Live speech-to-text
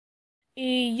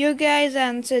You guys,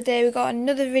 and today we got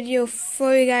another video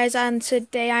for you guys, and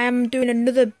today I am doing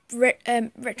another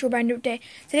retro binder update.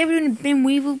 Today we're doing a Bin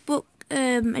Weevil book,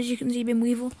 as you can see, Bin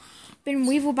Weevil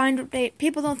binder update.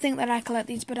 People don't think that I collect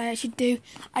these, but I actually do.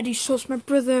 I do source my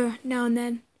brother now and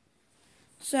then.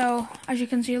 So, as you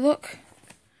can see, look.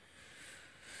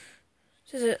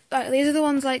 So, these are the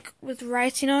ones like with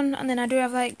writing on, and then I do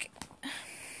have like,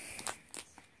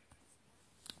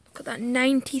 look at that,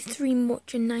 93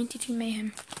 Much and 92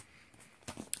 Mayhem.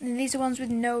 And these are ones with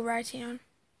no writing on.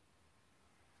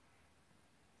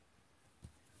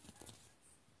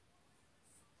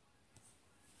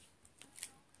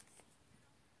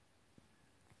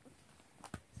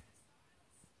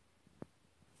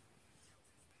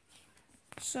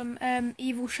 Some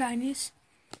evil shinies.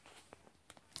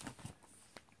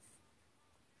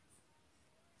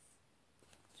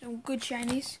 Some good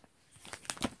shinies.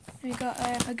 We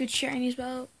got a good shiny as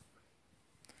well.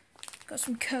 Got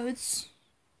some codes.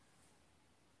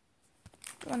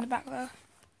 Go on the back though.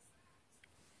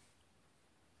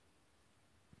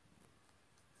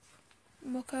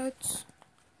 More codes.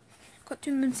 Got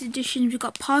two limited editions. We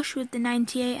got Posh with the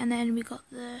 98, and then we got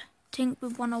the Tink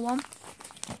with 101.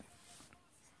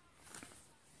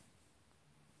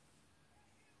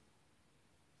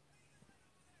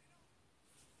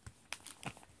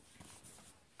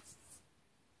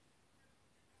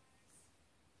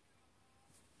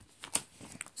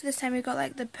 So this time we got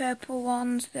like the purple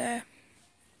ones, the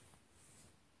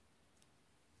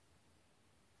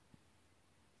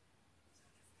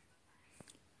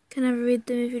can never read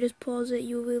them. If you just pause it,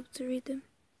 you'll be able to read them.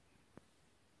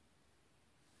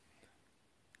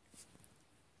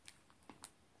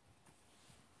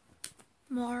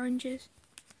 More oranges.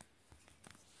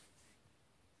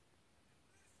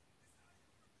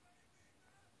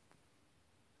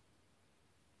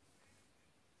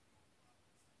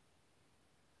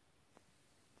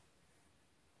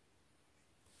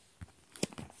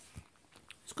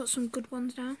 It's got some good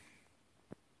ones now.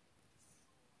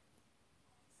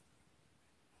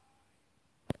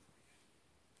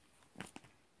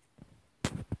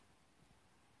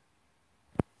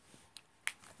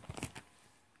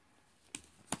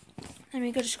 And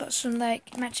we just got some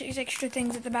like Matrix extra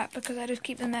things at the back because I just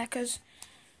keep them there because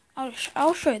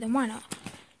I'll show you them. Why not?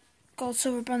 Gold,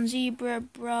 silver, bronze, zebra,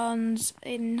 bronze,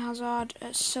 Aiden Hazard,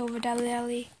 silver, Deli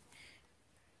Alley,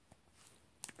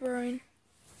 Bruin.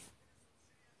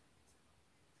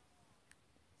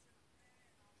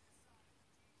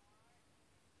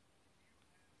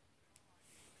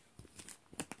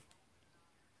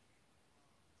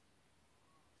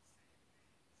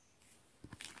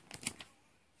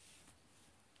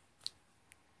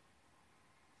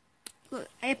 Look,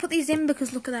 I put these in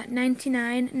because look at that,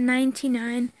 99,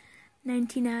 99,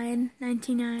 99,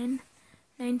 99,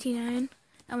 99.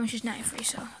 That one's just 93,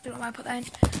 so I don't know why I put that in.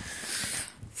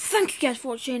 Thank you guys for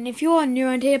watching. If you are new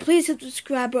around here, please hit the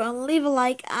subscribe button, leave a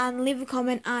like, and leave a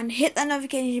comment, and hit that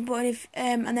notification button.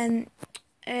 And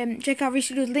then check out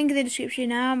Reecey, link in the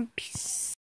description. Peace.